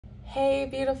Hey,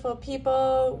 beautiful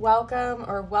people,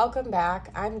 welcome back.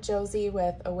 I'm Josie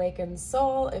with Awakened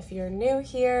Soul. If you're new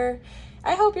here,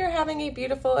 I hope you're having a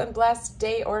beautiful and blessed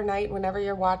day or night whenever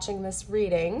you're watching this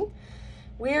reading.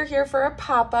 We are here for a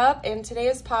pop-up, and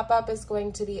today's pop-up is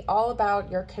going to be all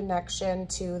about your connection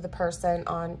to the person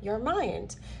on your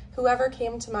mind. Whoever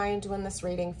came to mind when this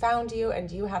reading found you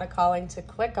and you had a calling to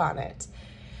click on it.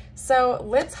 So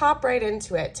let's hop right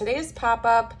into it. Today's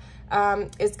pop-up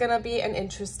is going to be an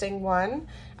interesting one.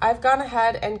 I've gone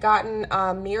ahead and gotten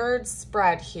a mirrored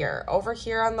spread here. Over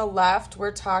here on the left,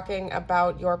 we're talking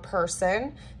about your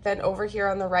person. Then over here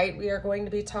on the right, we are going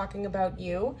to be talking about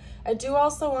you. I do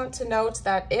also want to note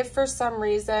that if for some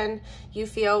reason you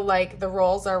feel like the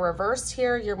roles are reversed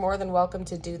here, you're more than welcome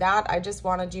to do that. I just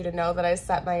wanted you to know that I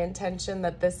set my intention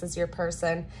that this is your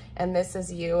person and this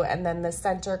is you. And then the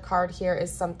center card here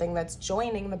is something that's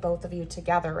joining the both of you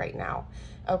together right now.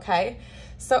 Okay,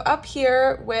 so up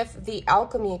here with the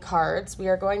alchemy cards, we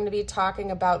are going to be talking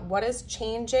about what is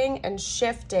changing and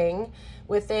shifting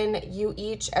within you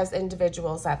each as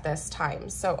individuals at this time.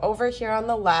 So over here on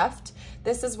the left,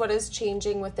 this is what is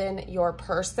changing within your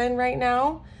person right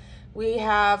now. We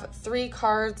have 3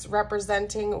 cards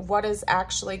representing what is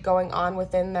actually going on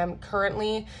within them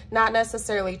currently, not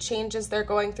necessarily changes they're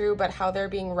going through, but how they're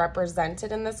being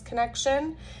represented in this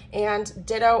connection. And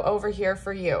ditto over here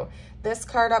for you. This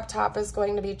card up top is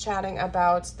going to be chatting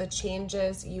about the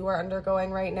changes you are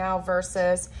undergoing right now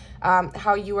versus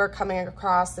how you are coming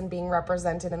across and being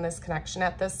represented in this connection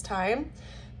at this time.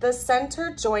 The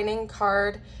center joining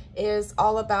card is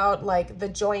all about like the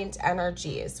joint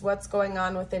energies, what's going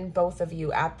on within both of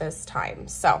you at this time.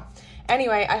 So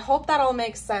anyway, I hope that all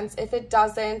makes sense. If it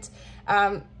doesn't,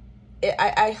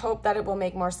 I hope that it will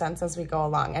make more sense as we go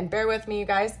along. And bear with me, you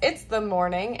guys, it's the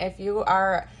morning. If you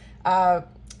are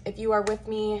with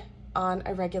me on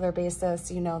a regular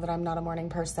basis, you know that I'm not a morning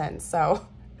person. So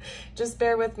just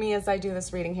bear with me as I do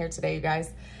this reading here today, you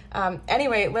guys.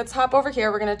 Anyway, let's hop over here.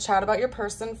 We're going to chat about your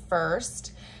person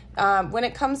first. When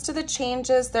it comes to the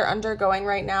changes they're undergoing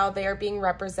right now, they are being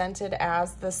represented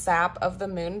as the sap of the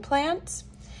moon plant.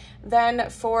 Then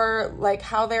for like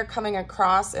how they're coming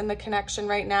across in the connection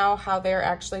right now, how they're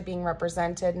actually being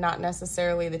represented, not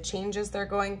necessarily the changes they're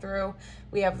going through.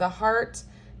 We have the heart,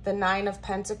 the 9 of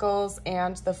Pentacles,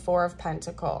 and the 4 of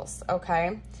Pentacles,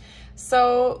 okay?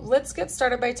 So let's get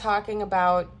started by talking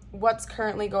about what's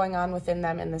currently going on within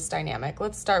them in this dynamic.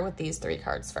 Let's start with these 3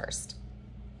 cards first.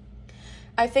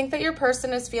 I think that your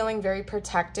person is feeling very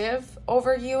protective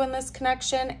over you in this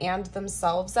connection and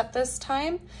themselves at this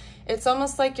time. It's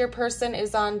almost like your person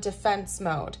is on defense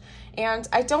mode. And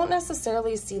I don't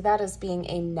necessarily see that as being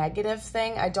a negative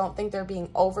thing. I don't think they're being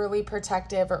overly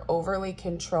protective or overly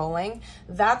controlling.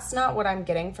 That's not what I'm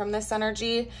getting from this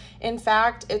energy. In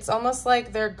fact, it's almost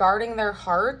like they're guarding their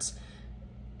heart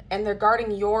and they're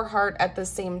guarding your heart at the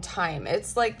same time.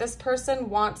 It's like this person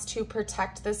wants to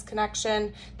protect this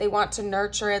connection. They want to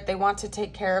nurture it. They want to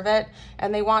take care of it.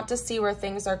 And they want to see where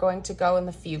things are going to go in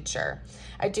the future.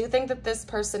 I do think that this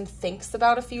person thinks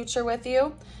about a future with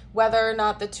you, whether or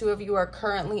not the two of you are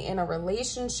currently in a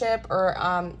relationship or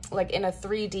like in a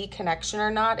 3D connection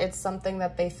or not. It's something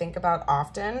that they think about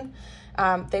often.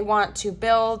 They want to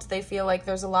build. They feel like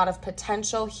there's a lot of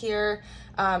potential here.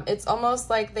 It's almost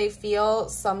like they feel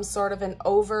some sort of an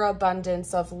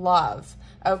overabundance of love,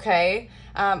 okay?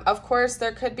 Of course,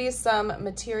 there could be some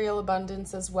material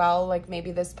abundance as well, like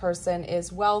maybe this person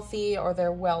is wealthy or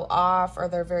they're well off or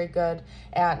they're very good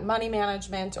at money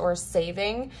management or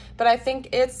saving, but I think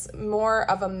it's more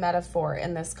of a metaphor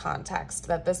in this context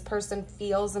that this person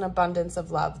feels an abundance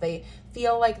of love. They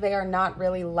feel like they are not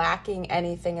really lacking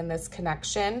anything in this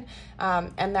connection,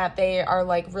 and that they are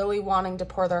like really wanting to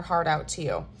pour their heart out to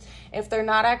you. If they're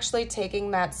not actually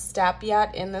taking that step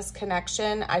yet in this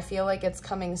connection, I feel like it's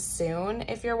coming soon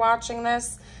if you're watching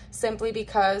this, simply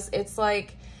because it's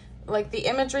like the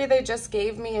imagery they just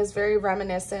gave me is very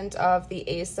reminiscent of the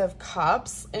Ace of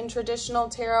Cups in traditional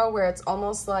tarot, where it's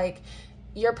almost like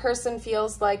your person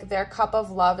feels like their cup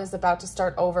of love is about to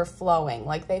start overflowing.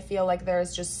 Like they feel like there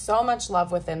is just so much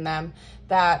love within them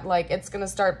that like it's going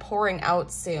to start pouring out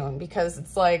soon because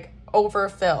it's like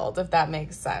overfilled, if that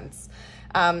makes sense.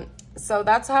 So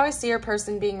that's how I see your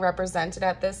person being represented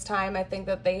at this time. I think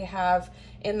that they have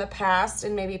in the past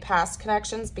and maybe past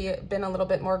connections been a little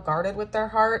bit more guarded with their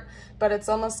heart, but it's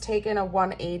almost taken a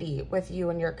 180 with you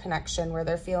and your connection where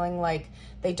they're feeling like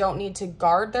they don't need to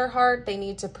guard their heart, they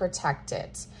need to protect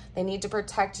it. They need to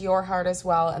protect your heart as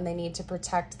well, and they need to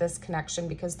protect this connection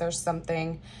because there's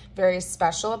something very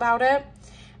special about it.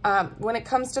 When it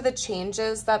comes to the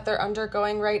changes that they're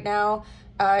undergoing right now,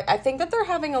 I think that they're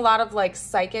having a lot of like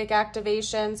psychic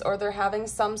activations, or they're having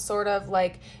some sort of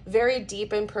like very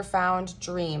deep and profound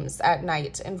dreams at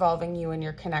night involving you and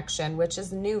your connection, which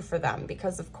is new for them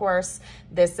because of course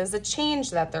this is a change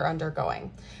that they're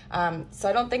undergoing. So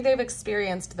I don't think they've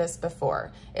experienced this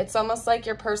before. It's almost like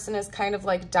your person is kind of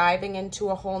like diving into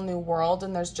a whole new world,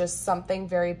 and there's just something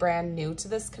very brand new to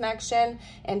this connection,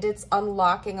 and it's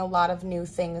unlocking a lot of new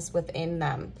things within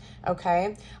them.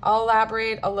 Okay, I'll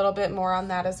elaborate a little bit more on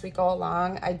that as we go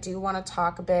along. I do want to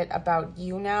talk a bit about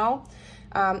you now.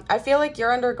 I feel like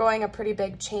you're undergoing a pretty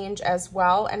big change as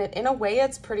well, and in a way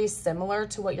it's pretty similar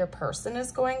to what your person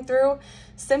is going through,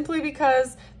 simply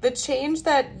because the change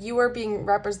that you are being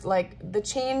the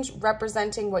change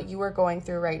representing what you are going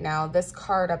through right now, this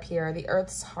card up here, the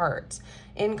Earth's Heart,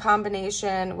 in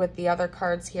combination with the other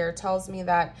cards here, tells me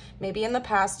that maybe in the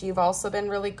past you've also been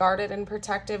really guarded and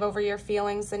protective over your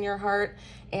feelings in your heart,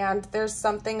 and there's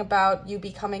something about you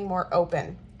becoming more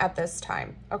open at this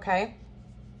time, okay?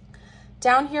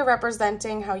 Down here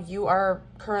representing how you are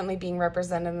currently being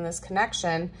represented in this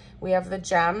connection, we have the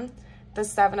Gem, the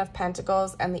Seven of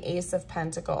Pentacles, and the Ace of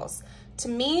Pentacles. To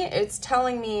me, it's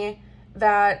telling me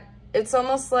that it's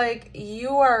almost like you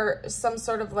are some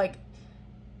sort of like,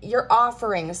 you're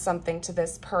offering something to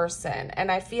this person.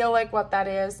 And I feel like what that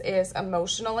is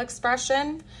emotional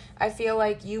expression. I feel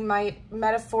like you might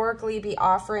metaphorically be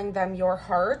offering them your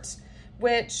heart,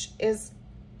 which is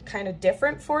kind of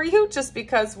different for you just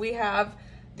because we have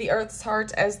the Earth's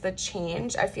Heart as the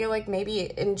change. I feel like maybe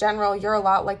in general you're a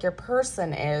lot like your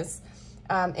person is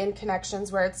in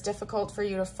connections where it's difficult for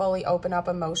you to fully open up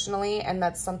emotionally, and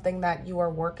that's something that you are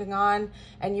working on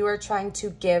and you are trying to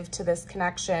give to this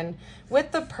connection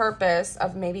with the purpose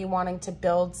of maybe wanting to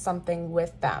build something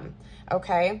with them.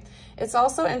 Okay, it's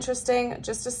also interesting,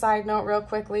 just a side note real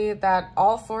quickly, that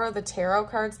all four of the tarot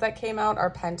cards that came out are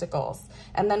pentacles,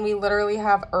 and then we literally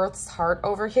have Earth's Heart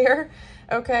over here.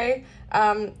 Okay,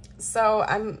 so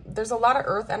there's a lot of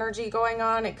earth energy going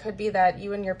on. It could be that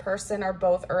you and your person are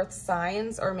both earth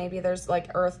signs, or maybe there's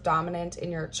like earth dominant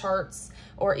in your charts,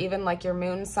 or even like your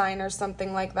moon sign or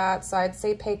something like that. So I'd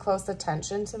say pay close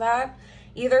attention to that.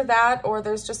 Either that, or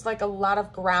there's just like a lot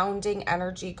of grounding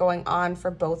energy going on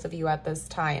for both of you at this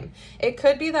time. It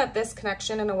could be that this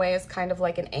connection in a way is kind of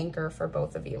like an anchor for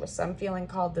both of you. So I'm feeling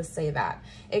called to say that.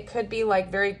 It could be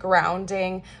like very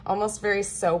grounding, almost very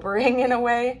sobering in a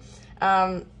way.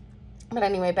 But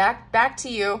anyway, back to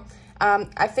you.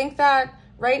 I think that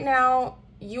right now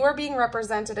you are being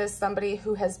represented as somebody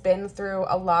who has been through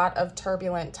a lot of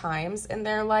turbulent times in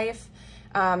their life.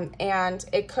 And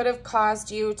it could have caused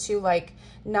you to like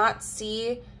not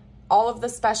see all of the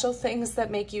special things that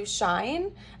make you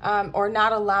shine, or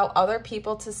not allow other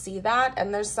people to see that.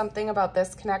 And there's something about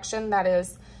this connection that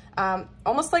is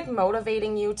almost like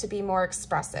motivating you to be more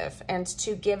expressive and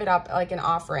to give it up like an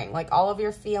offering, like all of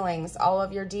your feelings, all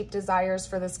of your deep desires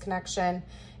for this connection.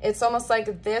 It's almost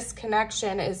like this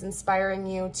connection is inspiring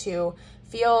you to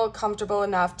feel comfortable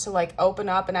enough to like open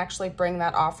up and actually bring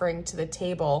that offering to the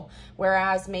table.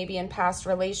 Whereas maybe in past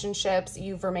relationships,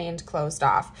 you've remained closed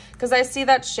off. Because I see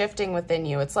that shifting within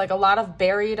you. It's like a lot of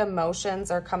buried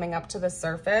emotions are coming up to the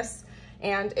surface,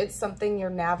 and it's something you're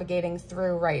navigating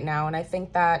through right now. And I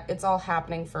think that it's all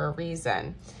happening for a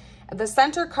reason. The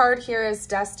center card here is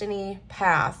Destiny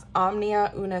Path,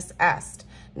 Omnia Unus Est,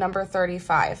 number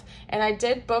 35. And I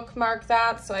did bookmark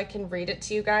that so I can read it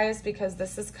to you guys, because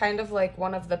this is kind of like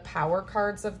one of the power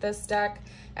cards of this deck,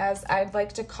 as I'd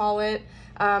like to call it.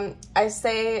 I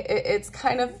say it's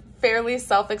kind of fairly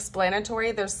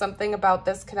self-explanatory. There's something about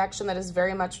this connection that is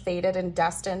very much fated and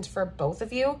destined for both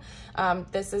of you.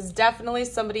 This is definitely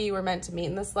somebody you were meant to meet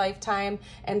in this lifetime,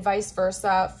 and vice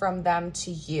versa from them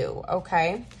to you,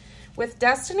 okay? With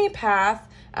Destiny Path,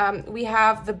 we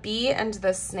have the bee and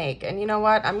the snake. And you know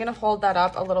what? I'm going to hold that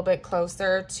up a little bit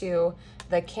closer to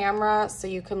the camera so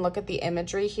you can look at the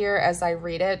imagery here as I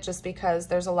read it, just because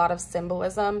there's a lot of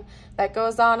symbolism that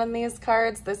goes on in these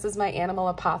cards. This is my Animal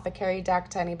Apothecary deck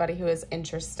to anybody who is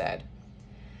interested.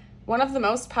 One of the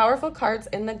most powerful cards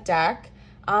in the deck,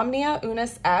 Omnia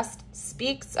Unus Est,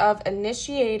 speaks of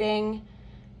initiating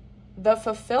the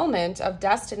fulfillment of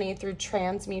destiny through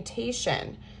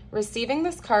transmutation. Receiving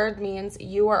this card means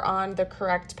you are on the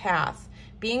correct path,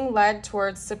 being led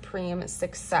towards supreme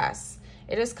success.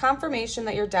 It is confirmation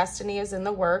that your destiny is in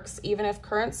the works, even if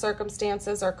current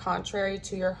circumstances are contrary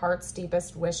to your heart's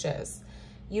deepest wishes.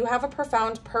 You have a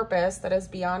profound purpose that is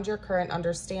beyond your current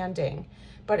understanding,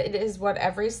 but it is what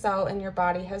every cell in your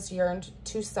body has yearned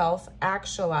to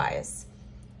self-actualize.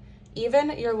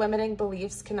 Even your limiting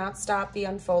beliefs cannot stop the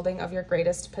unfolding of your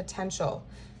greatest potential.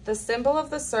 The symbol of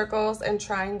the circles and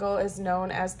triangle is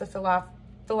known as the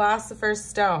Philosopher's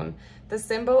Stone, the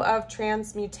symbol of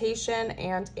transmutation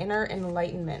and inner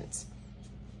enlightenment.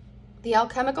 The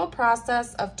alchemical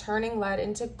process of turning lead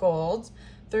into gold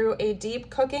through a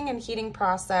deep cooking and heating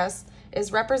process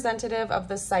is representative of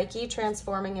the psyche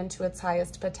transforming into its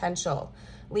highest potential,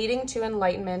 leading to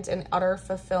enlightenment and utter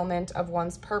fulfillment of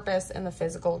one's purpose in the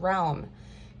physical realm.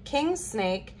 King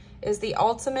Snake is the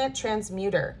ultimate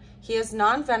transmuter. He is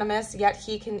non-venomous, yet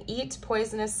he can eat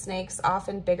poisonous snakes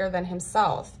often bigger than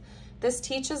himself. This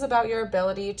teaches about your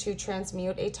ability to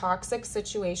transmute a toxic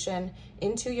situation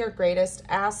into your greatest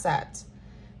asset.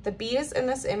 The bees in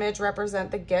this image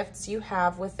represent the gifts you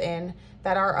have within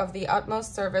that are of the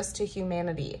utmost service to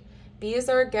humanity. Bees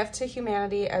are a gift to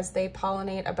humanity as they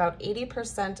pollinate about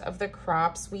 80% of the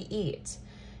crops we eat.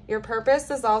 Your purpose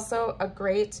is also a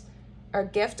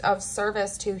gift of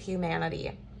service to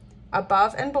humanity.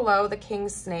 Above and below the king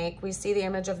snake, we see the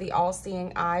image of the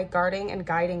all-seeing eye guarding and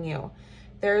guiding you.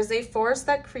 There is a force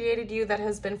that created you that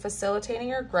has been facilitating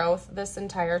your growth this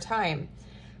entire time.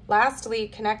 Lastly,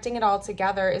 connecting it all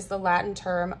together is the Latin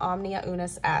term omnia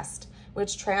unus est,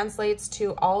 which translates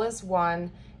to all is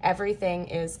one, everything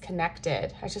is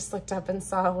connected. I just looked up and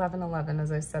saw 11:11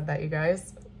 as I said that, you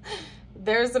guys.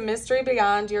 There's a mystery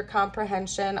beyond your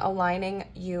comprehension aligning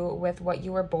you with what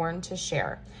you were born to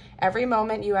share. Every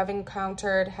moment you have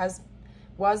encountered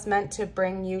was meant to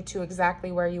bring you to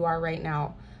exactly where you are right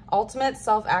now. Ultimate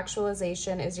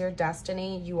self-actualization is your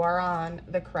destiny. You are on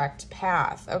the correct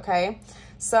path, okay?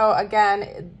 So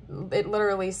again, it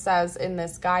literally says in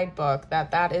this guidebook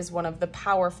that that is one of the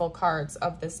powerful cards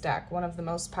of this deck, one of the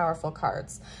most powerful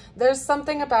cards. There's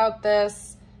something about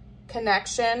this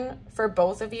connection for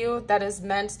both of you that is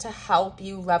meant to help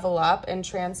you level up and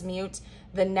transmute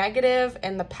the negative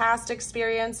and the past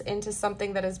experience into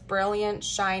something that is brilliant,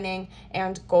 shining,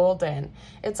 and golden.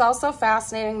 It's also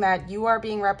fascinating that you are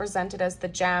being represented as the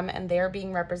gem and they're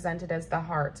being represented as the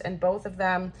heart. And both of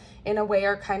them, in a way,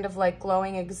 are kind of like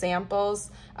glowing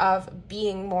examples of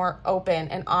being more open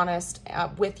and honest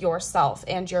with yourself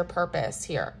and your purpose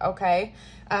here, okay?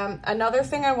 Another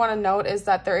thing I want to note is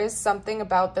that there is something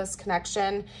about this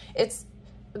connection.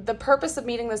 The purpose of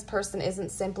meeting this person isn't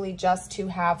simply just to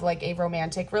have like a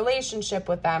romantic relationship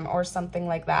with them or something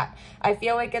like that. I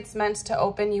feel like it's meant to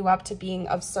open you up to being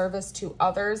of service to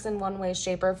others in one way,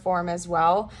 shape, or form as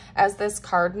well, as this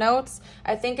card notes.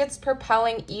 I think it's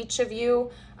propelling each of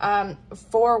you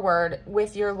forward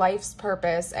with your life's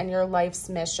purpose and your life's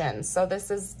mission. So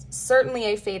this is certainly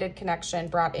a fated connection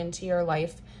brought into your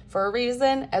life for a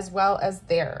reason, as well as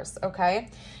theirs, okay?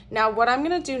 Now, what I'm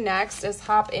gonna do next is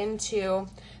hop into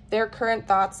their current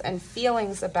thoughts and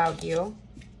feelings about you.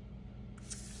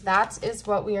 That is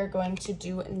what we are going to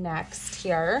do next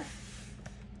here.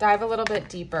 Dive a little bit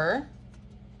deeper.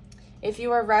 If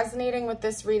you are resonating with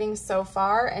this reading so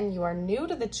far and you are new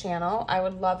to the channel, I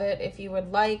would love it if you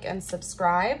would like and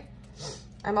subscribe.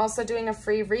 I'm also doing a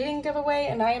free reading giveaway,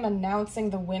 and I am announcing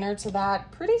the winner to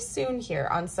that pretty soon here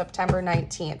on September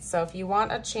 19th. So if you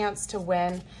want a chance to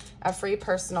win a free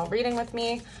personal reading with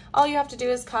me, all you have to do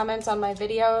is comment on my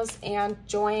videos and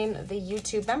join the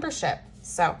YouTube membership.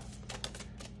 So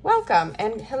welcome,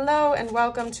 and hello and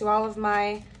welcome to all of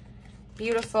my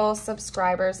beautiful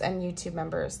subscribers and YouTube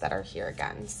members that are here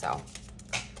again. So,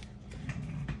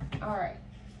 all right.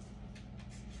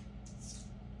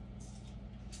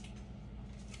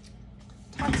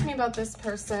 Talk to me about this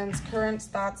person's current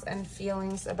thoughts and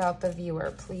feelings about the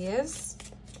viewer, please.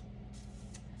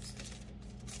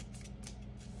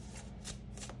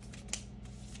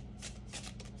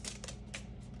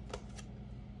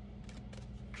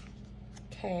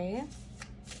 Okay.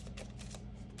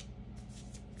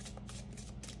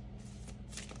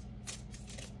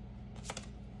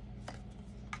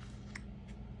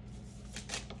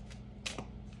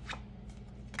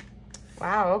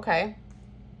 Wow, okay.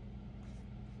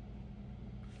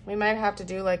 We might have to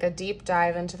do like a deep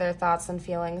dive into their thoughts and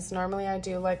feelings. Normally I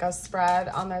do like a spread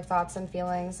on their thoughts and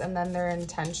feelings and then their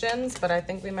intentions, but I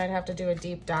think we might have to do a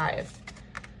deep dive.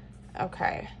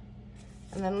 Okay.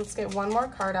 And then let's get one more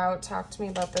card out. Talk to me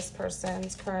about this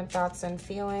person's current thoughts and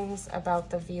feelings about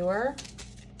the viewer.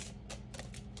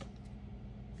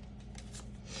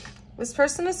 This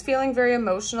person is feeling very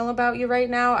emotional about you right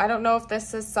now. I don't know if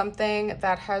this is something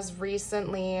that has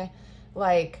recently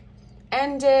like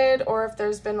ended or if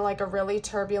there's been like a really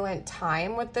turbulent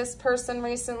time with this person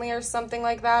recently or something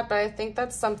like that, but I think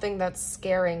that's something that's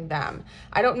scaring them.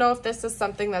 I don't know if this is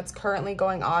something that's currently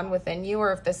going on within you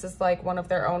or if this is like one of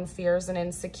their own fears and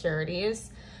insecurities.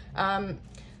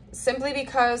 simply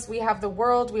because we have the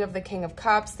World, we have the King of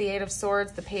Cups, the Eight of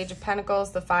Swords, the Page of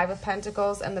Pentacles, the Five of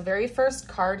Pentacles, and the very first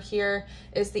card here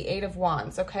is the Eight of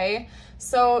Wands, okay?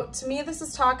 So to me, this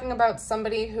is talking about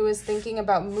somebody who is thinking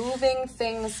about moving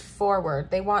things forward.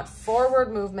 They want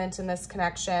forward movement in this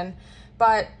connection,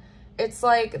 but it's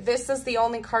like this is the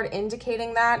only card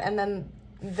indicating that, and then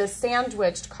the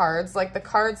sandwiched cards, like the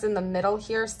cards in the middle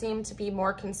here, seem to be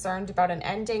more concerned about an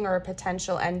ending or a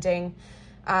potential ending,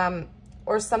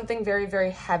 or something very,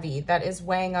 very heavy that is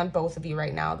weighing on both of you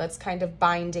right now. That's kind of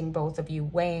binding both of you,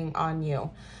 weighing on you.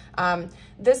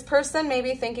 This person may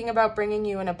be thinking about bringing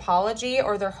you an apology,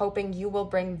 or they're hoping you will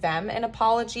bring them an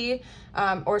apology,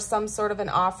 or some sort of an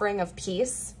offering of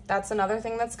peace. That's another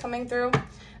thing that's coming through.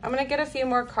 I'm going to get a few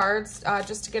more cards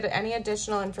just to get any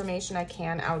additional information I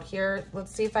can out here.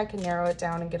 Let's see if I can narrow it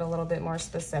down and get a little bit more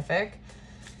specific.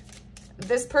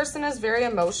 This person is very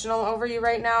emotional over you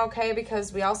right now, okay?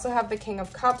 Because we also have the King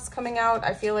of Cups coming out.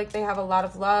 I feel like they have a lot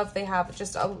of love. They have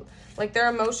just like their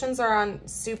emotions are on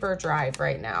super drive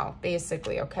right now,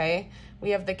 basically, okay?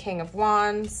 We have the King of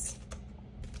Wands.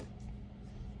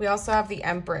 We also have the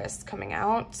Empress coming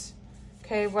out.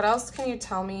 Okay, what else can you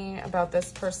tell me about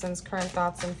this person's current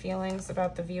thoughts and feelings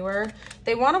about the viewer?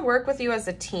 They want to work with you as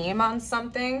a team on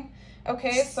something.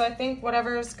 Okay, so I think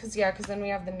whatever's, because then we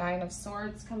have the Nine of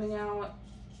Swords coming out.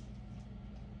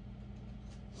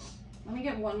 Let me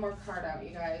get one more card out, you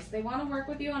guys. They want to work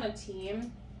with you on a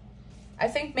team. I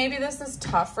think maybe this is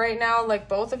tough right now. Like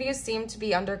both of you seem to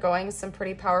be undergoing some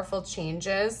pretty powerful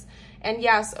changes. And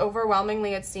yes,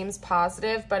 overwhelmingly it seems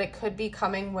positive, but it could be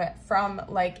coming from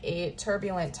like a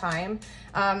turbulent time.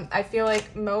 I feel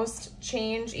like most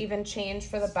change, even change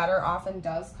for the better, often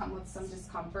does come with some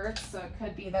discomfort. So it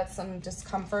could be that some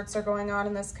discomforts are going on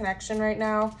in this connection right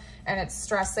now, and it's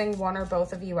stressing one or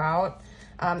both of you out.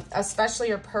 Especially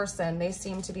your person, they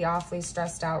seem to be awfully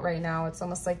stressed out right now. It's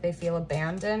almost like they feel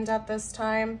abandoned at this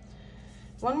time.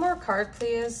 One more card,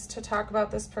 please, to talk about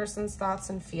this person's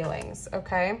thoughts and feelings,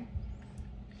 okay?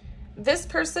 This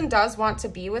person does want to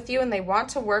be with you and they want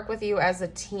to work with you as a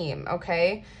team,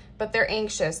 okay? But they're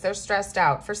anxious, they're stressed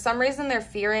out. For some reason, they're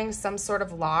fearing some sort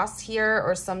of loss here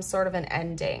or some sort of an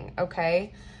ending,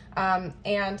 okay?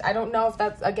 And I don't know if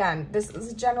that's, again, this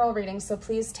is a general reading, so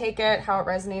please take it how it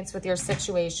resonates with your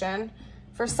situation.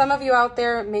 For some of you out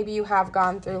there, maybe you have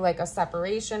gone through like a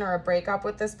separation or a breakup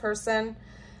with this person.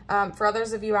 For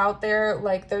others of you out there,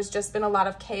 like there's just been a lot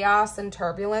of chaos and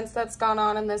turbulence that's gone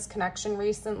on in this connection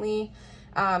recently.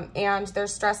 And they're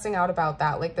stressing out about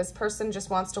that. Like this person just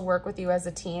wants to work with you as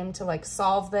a team to like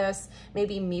solve this,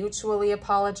 maybe mutually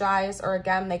apologize, or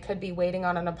again, they could be waiting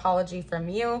on an apology from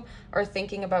you or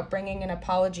thinking about bringing an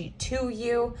apology to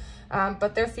you.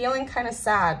 But they're feeling kind of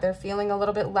sad. They're feeling a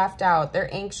little bit left out.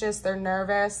 They're anxious, they're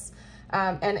nervous.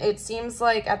 And it seems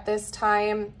like at this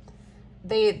time,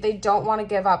 they don't want to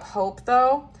give up hope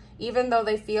though. Even though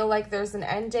they feel like there's an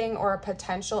ending or a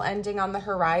potential ending on the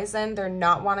horizon, they're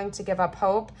not wanting to give up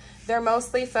hope. They're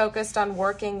mostly focused on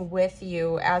working with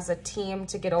you as a team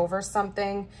to get over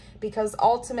something, because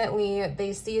ultimately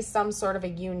they see some sort of a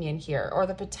union here or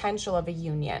the potential of a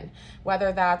union,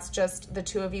 whether that's just the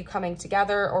two of you coming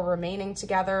together or remaining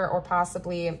together or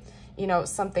possibly, you know,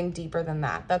 something deeper than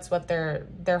that. That's what they're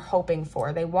hoping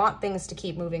for. They want things to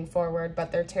keep moving forward,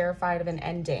 but they're terrified of an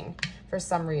ending for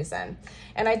some reason.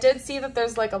 And I did see that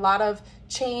there's like a lot of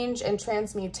change and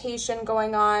transmutation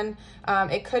going on.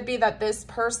 It could be that this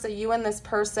person, you and this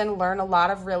person, learn a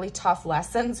lot of really tough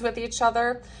lessons with each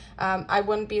other. I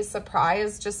wouldn't be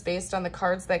surprised just based on the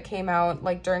cards that came out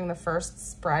like during the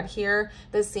first spread here.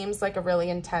 This seems like a really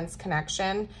intense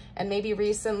connection. And maybe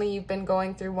recently you've been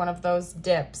going through one of those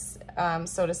dips,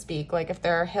 so to speak. Like if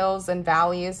there are hills and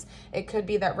valleys, it could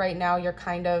be that right now you're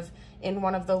kind of in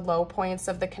one of the low points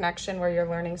of the connection where you're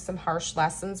learning some harsh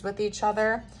lessons with each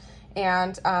other.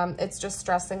 And it's just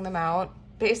stressing them out,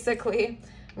 basically.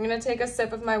 I'm gonna take a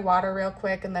sip of my water real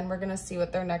quick, and then we're gonna see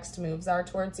what their next moves are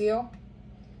towards you.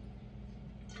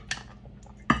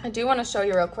 I do want to show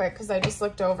you real quick because I just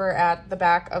looked over at the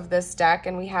back of this deck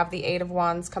and we have the Eight of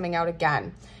Wands coming out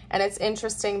again. And it's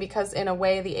interesting because in a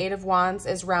way the Eight of Wands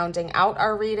is rounding out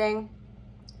our reading.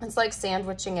 It's like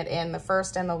sandwiching it in, the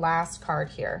first and the last card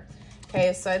here.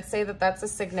 Okay, so I'd say that that's a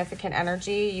significant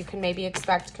energy. You can maybe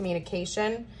expect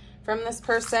communication from this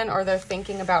person, or they're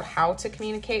thinking about how to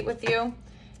communicate with you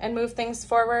and move things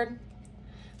forward.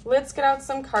 Let's get out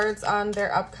some cards on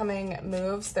their upcoming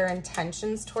moves, their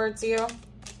intentions towards you.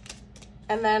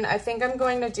 And then I think I'm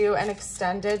going to do an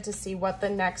extended to see what the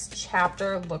next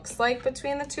chapter looks like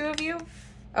between the two of you.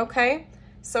 Okay,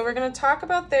 so we're going to talk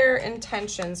about their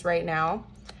intentions right now.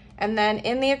 And then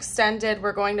in the extended,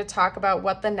 we're going to talk about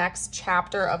what the next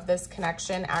chapter of this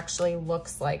connection actually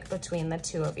looks like between the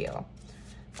two of you.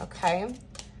 Okay,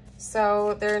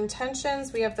 so their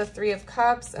intentions, we have the 3 of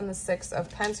Cups and the 6 of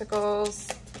Pentacles.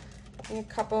 Give me a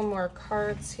couple more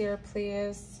cards here,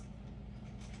 please.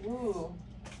 Ooh.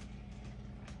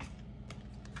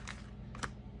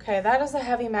 Okay, that is a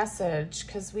heavy message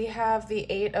because we have the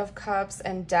 8 of Cups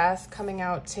and Death coming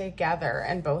out together,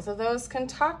 and both of those can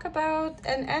talk about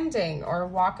an ending or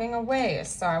walking away.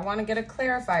 So I want to get a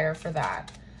clarifier for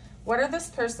that. What are this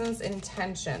person's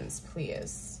intentions,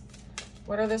 please?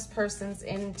 What are this person's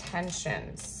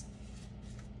intentions?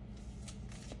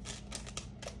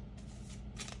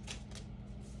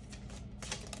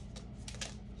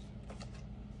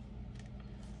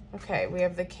 Okay, we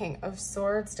have the King of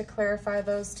Swords to clarify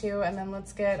those two, and then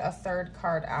let's get a third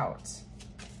card out.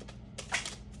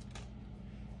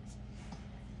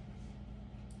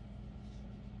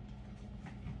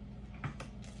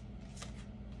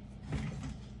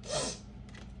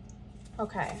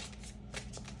 Okay,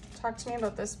 talk to me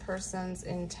about this person's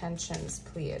intentions,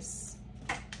 please.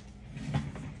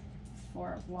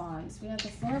 4 of Wands. We had the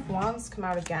 4 of Wands come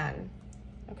out again.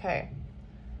 Okay,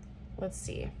 let's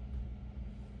see.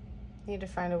 Need to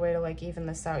find a way to like even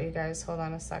this out, you guys. Hold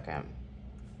on a second.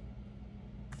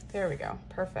 There we go.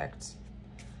 Perfect.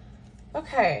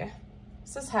 Okay,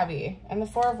 this is heavy. And the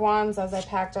 4 of Wands, as I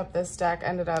packed up this deck,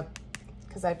 ended up,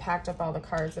 because I packed up all the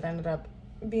cards, it ended up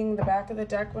being the back of the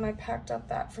deck when I packed up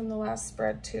that from the last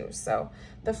spread too. So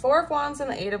the 4 of Wands and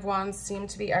the 8 of Wands seem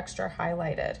to be extra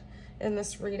highlighted in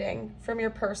this reading from your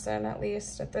person, at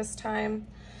least at this time.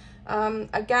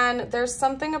 Again, there's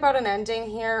something about an ending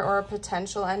here or a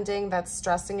potential ending that's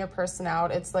stressing your person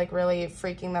out. It's like really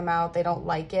freaking them out. They don't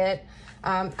like it.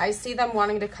 I see them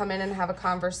wanting to come in and have a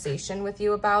conversation with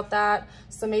you about that.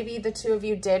 So maybe the two of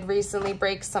you did recently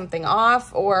break something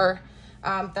off, or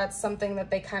that's something that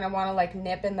they kind of want to like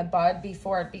nip in the bud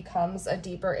before it becomes a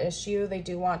deeper issue. They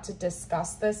do want to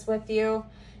discuss this with you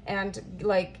and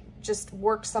like just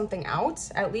work something out,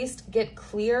 at least get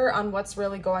clear on what's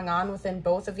really going on within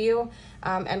both of you,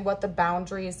 and what the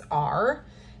boundaries are.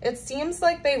 It seems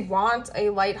like they want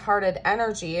a lighthearted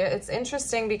energy. It's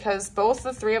interesting because both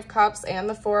the 3 of Cups and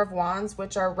the 4 of Wands,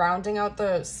 which are rounding out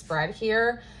the spread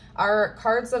here, are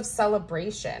cards of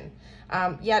celebration.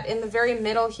 Yet in the very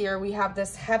middle here, we have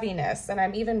this heaviness, and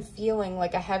I'm even feeling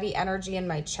like a heavy energy in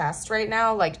my chest right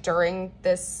now, like during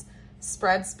this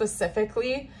spread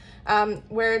specifically.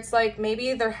 Where it's like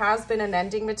maybe there has been an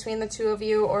ending between the two of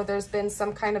you, or there's been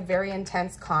some kind of very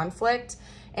intense conflict,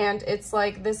 and it's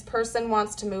like this person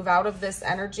wants to move out of this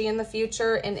energy in the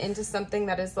future and into something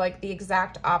that is like the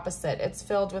exact opposite. It's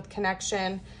filled with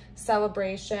connection,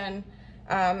 celebration,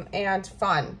 and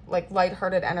fun, like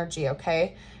lighthearted energy,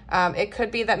 okay? It could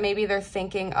be that maybe they're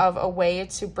thinking of a way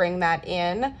to bring that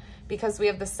in, because we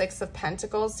have the 6 of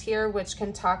Pentacles here, which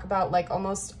can talk about like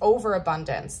almost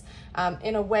overabundance.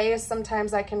 In a way,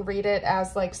 sometimes I can read it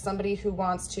as like somebody who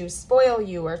wants to spoil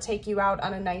you or take you out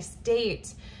on a nice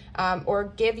date,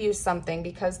 or give you something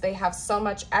because they have so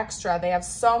much extra, they have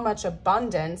so much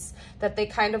abundance that they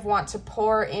kind of want to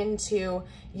pour into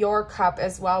your cup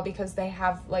as well, because they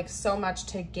have like so much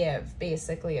to give,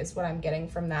 basically, is what I'm getting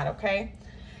from that, okay?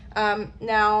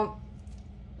 Now,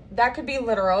 that could be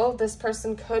literal. This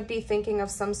person could be thinking of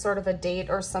some sort of a date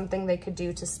or something they could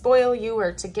do to spoil you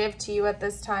or to give to you at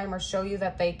this time or show you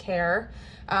that they care.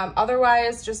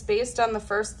 Otherwise, just based on the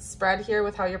first spread here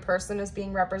with how your person is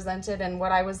being represented and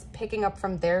what I was picking up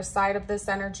from their side of this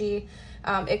energy,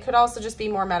 it could also just be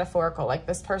more metaphorical. Like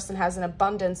this person has an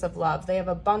abundance of love. They have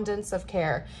abundance of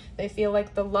care. They feel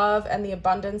like the love and the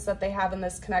abundance that they have in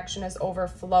this connection is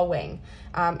overflowing.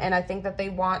 And I think that they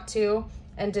want to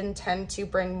and intend to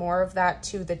bring more of that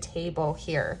to the table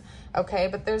here, okay?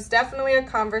 But there's definitely a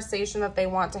conversation that they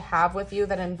want to have with you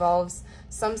that involves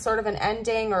some sort of an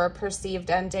ending or a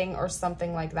perceived ending or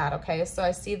something like that, okay? So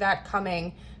I see that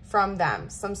coming from them,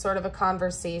 some sort of a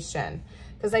conversation,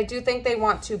 because I do think they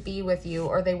want to be with you,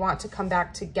 or they want to come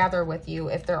back together with you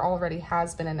if there already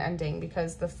has been an ending,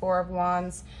 because the 4 of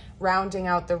Wands rounding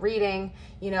out the reading,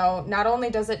 you know, not only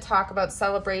does it talk about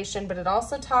celebration, but it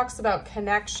also talks about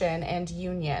connection and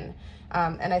union.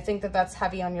 And I think that that's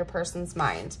heavy on your person's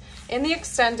mind. In the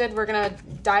extended, we're going to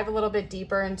dive a little bit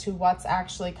deeper into what's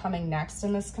actually coming next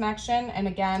in this connection. And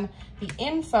again, the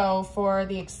info for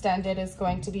the extended is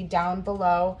going to be down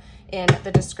below in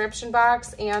the description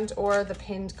box and or the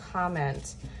pinned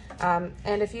comment. And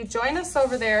if you join us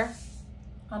over there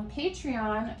on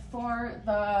Patreon for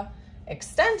the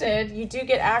extended, you do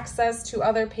get access to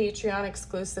other Patreon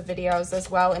exclusive videos as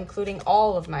well, including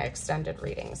all of my extended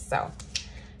readings. So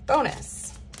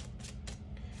bonus.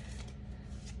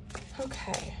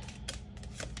 Okay.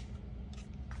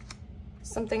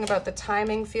 Something about the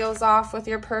timing feels off with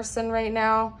your person right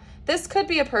now. This could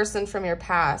be a person from your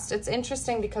past. It's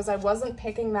interesting because I wasn't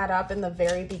picking that up in the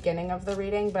very beginning of the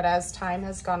reading, but as time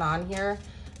has gone on here,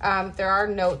 there are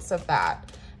notes of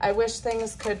that. I wish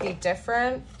things could be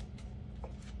different.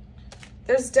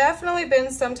 There's definitely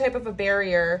been some type of a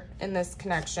barrier in this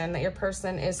connection that your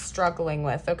person is struggling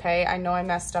with, okay? I know I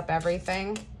messed up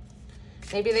everything.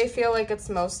 Maybe they feel like it's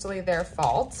mostly their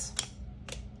fault.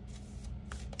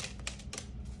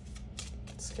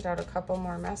 Get out a couple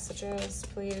more messages,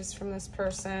 please, from this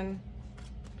person.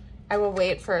 I will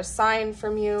wait for a sign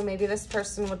from you. Maybe this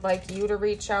person would like you to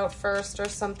reach out first or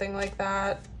something like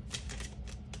that.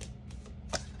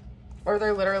 Or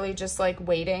they're literally just like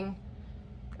waiting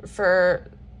for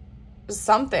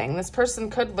something. This person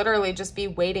could literally just be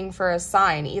waiting for a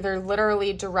sign, either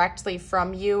literally directly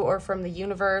from you or from the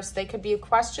universe. They could be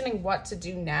questioning what to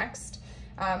do next,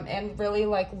 and really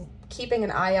like keeping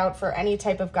an eye out for any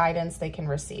type of guidance they can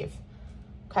receive.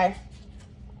 Okay,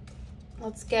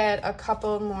 let's get a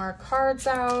couple more cards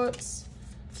out.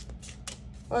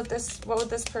 What would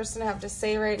this person have to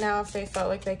say right now if they felt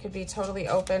like they could be totally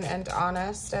open and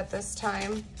honest at this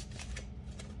time?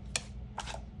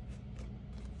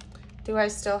 Do I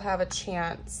still have a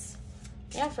chance?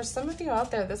 Yeah, for some of you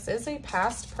out there, this is a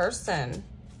past person.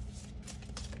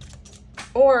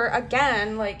 Or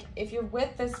again, like if you're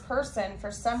with this person,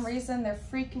 for some reason they're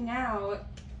freaking out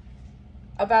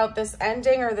about this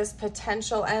ending or this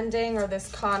potential ending or this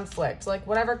conflict. Like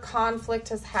whatever conflict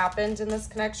has happened in this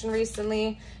connection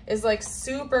recently is like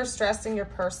super stressing your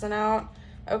person out,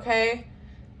 okay?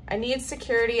 I need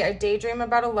security. I daydream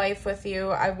about a life with you.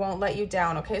 I won't let you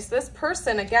down, okay? So this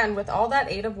person, again, with all that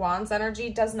Eight of Wands energy,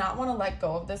 does not want to let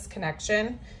go of this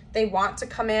connection. They want to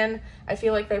come in. I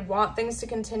feel like they want things to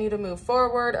continue to move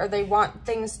forward, or they want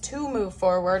things to move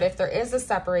forward if there is a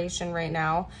separation right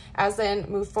now, as in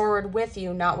move forward with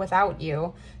you, not without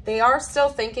you. They are still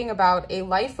thinking about a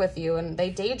life with you, and they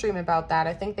daydream about that.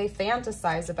 I think they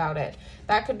fantasize about it.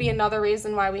 That could be another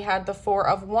reason why we had the Four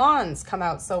of Wands come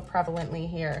out so prevalently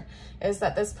here, is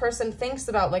that this person thinks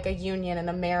about like a union and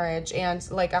a marriage and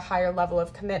like a higher level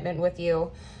of commitment with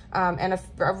you. And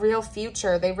a real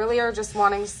future. They really are just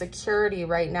wanting security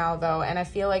right now, though. And I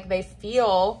feel like they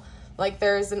feel like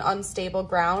there's an unstable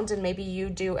ground, and maybe you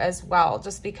do as well,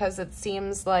 just because it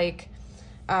seems like,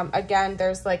 again,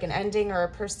 there's like an ending or a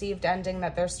perceived ending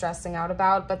that they're stressing out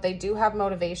about, but they do have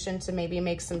motivation to maybe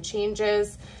make some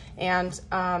changes and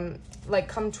like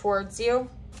come towards you.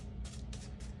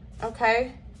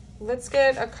 Okay, let's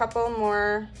get a couple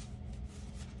more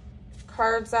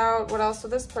cards out. What else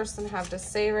would this person have to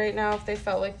say right now if they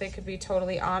felt like they could be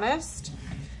totally honest?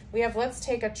 We have let's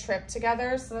take a trip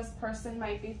together. So this person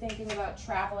might be thinking about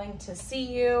traveling to see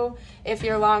you if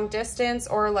you're long distance,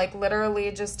 or like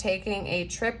literally just taking a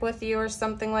trip with you or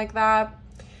something like that.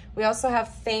 We also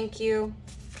have thank you.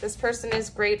 This person is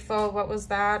grateful. What was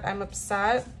that? I'm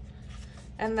upset.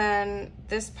 And then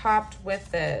this popped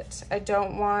with it. I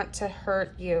don't want to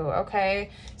hurt you, okay?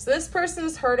 So this person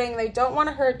is hurting. They don't want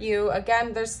to hurt you.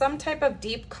 Again, there's some type of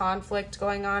deep conflict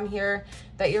going on here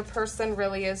that your person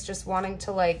really is just wanting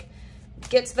to like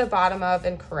get to the bottom of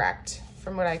and correct,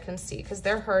 from what I can see, because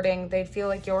they're hurting. They feel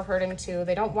like you're hurting too.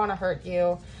 They don't want to hurt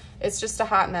you. It's just a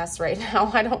hot mess right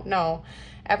now. I don't know.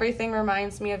 Everything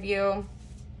reminds me of you.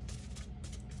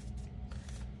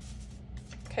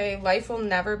 Okay, life will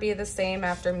never be the same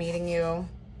after meeting you,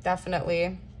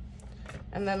 definitely.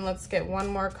 And then let's get one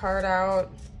more card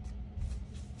out.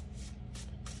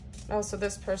 Oh, so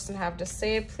this person have to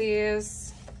say,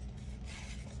 please.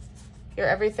 You're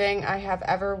everything I have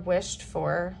ever wished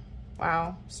for.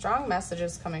 Wow, strong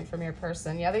messages coming from your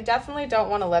person. Yeah, they definitely don't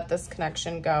want to let this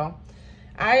connection go.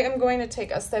 I am going to take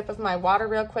a sip of my water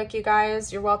real quick, you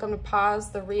guys. You're welcome to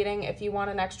pause the reading if you want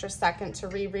an extra second to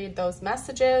reread those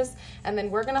messages. And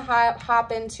then we're going to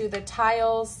hop into the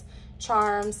tiles,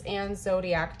 charms, and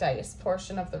zodiac dice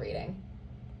portion of the reading.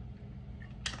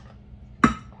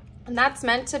 And that's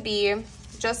meant to be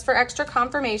just for extra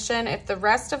confirmation. If the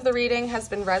rest of the reading has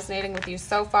been resonating with you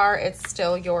so far, it's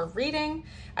still your reading.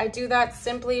 I do that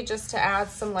simply just to add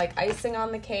some like icing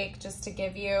on the cake, just to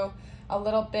give you a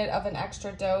little bit of an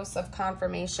extra dose of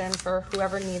confirmation for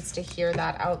whoever needs to hear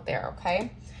that out there,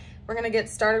 okay? We're gonna get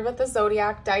started with the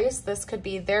zodiac dice. This could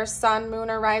be their sun, moon,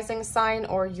 or rising sign,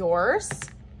 or yours.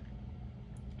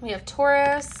 We have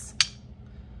Taurus,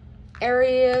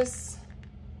 Aries,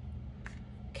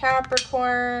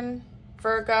 Capricorn,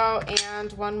 Virgo,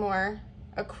 and one more,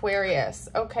 Aquarius.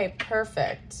 Okay,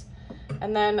 perfect.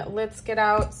 And then let's get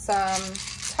out some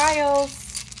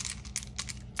piles.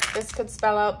 This could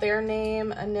spell out their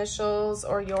name, initials,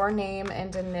 or your name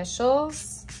and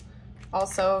initials.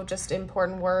 Also, just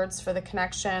important words for the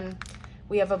connection.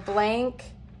 We have a blank,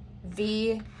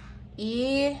 V,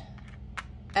 E,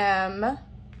 M,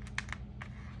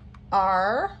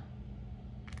 R,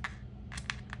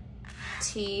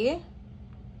 T,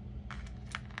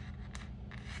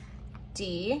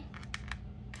 D,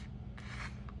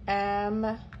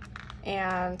 M,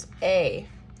 and A.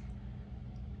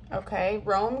 Okay,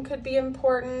 Rome could be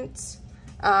important.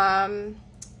 I'm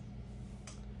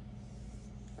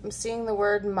seeing the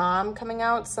word mom coming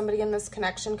out. Somebody in this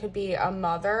connection could be a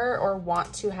mother or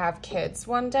want to have kids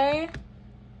one day.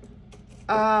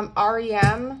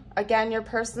 REM, again, your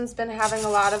person's been having a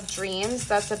lot of dreams.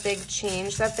 That's a big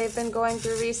change that they've been going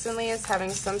through recently, is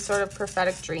having some sort of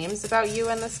prophetic dreams about you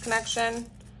in this connection.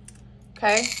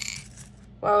 Okay.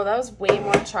 Whoa, that was way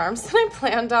more charms than I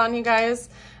planned on, you guys.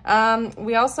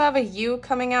 We also have a U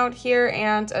coming out here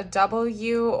and a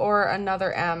W or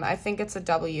another M. I think it's a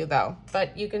W though,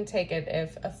 but you can take it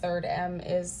if a third M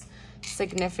is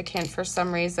significant for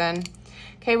some reason.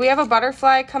 Okay, we have a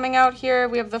butterfly coming out here.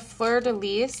 We have the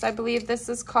fleur-de-lis, I believe this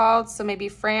is called. So maybe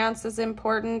France is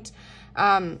important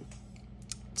to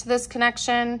this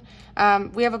connection.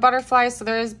 We have a butterfly, so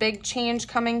there is big change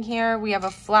coming here. We have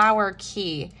a flower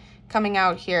key coming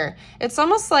out here. It's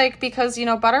almost like, because, you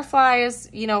know, butterflies,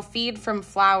 you know, feed from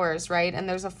flowers, right? And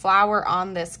there's a flower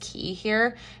on this key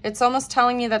here. It's almost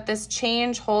telling me that this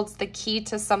change holds the key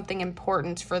to something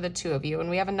important for the two of you. And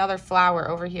we have another flower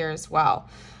over here as well.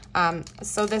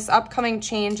 So this upcoming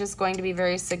change is going to be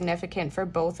very significant for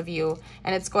both of you,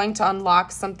 and it's going to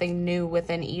unlock something new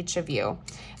within each of you.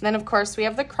 And then, of course, we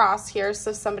have the cross here.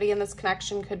 So somebody in this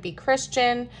connection could be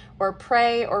Christian or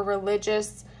pray or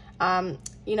religious.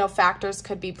 You know, factors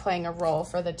could be playing a role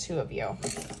for the two of you.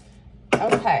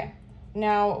 Okay,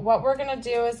 now what we're going to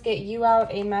do is get you out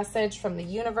a message from the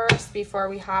universe before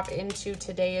we hop into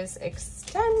today's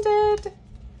extended,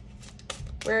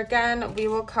 where again, we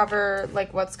will cover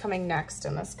like what's coming next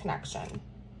in this connection.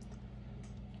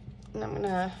 And I'm going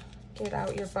to get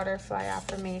out your butterfly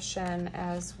affirmation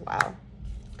as well.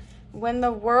 When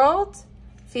the world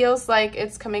feels like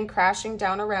it's coming crashing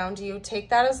down around you, take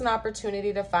that as an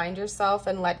opportunity to find yourself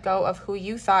and let go of who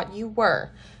you thought you were.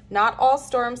 Not all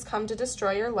storms come to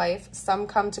destroy your life. Some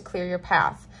come to clear your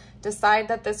path. Decide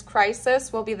that this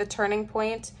crisis will be the turning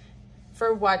point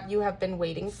for what you have been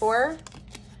waiting for.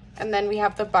 And then we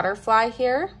have the butterfly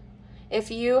here. If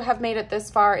you have made it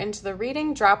this far into the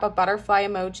reading, drop a butterfly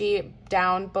emoji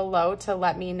down below to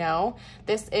let me know.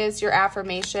 This is your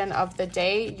affirmation of the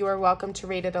day. You are welcome to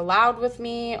read it aloud with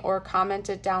me or comment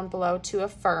it down below to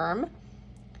affirm.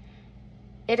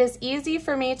 It is easy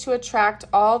for me to attract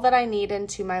all that I need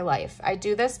into my life. I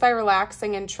do this by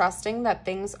relaxing and trusting that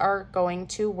things are going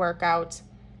to work out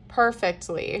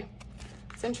perfectly.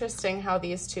 It's interesting how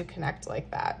these two connect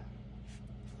like that.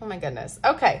 Oh my goodness.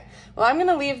 Okay, well, I'm going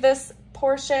to leave this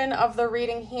portion of the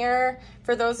reading here.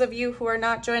 For those of you who are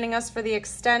not joining us for the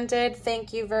extended,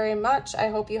 thank you very much. I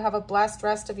hope you have a blessed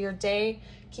rest of your day.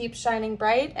 Keep shining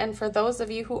bright. And for those of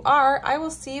you who are, I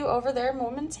will see you over there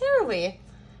momentarily.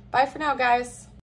 Bye for now, guys.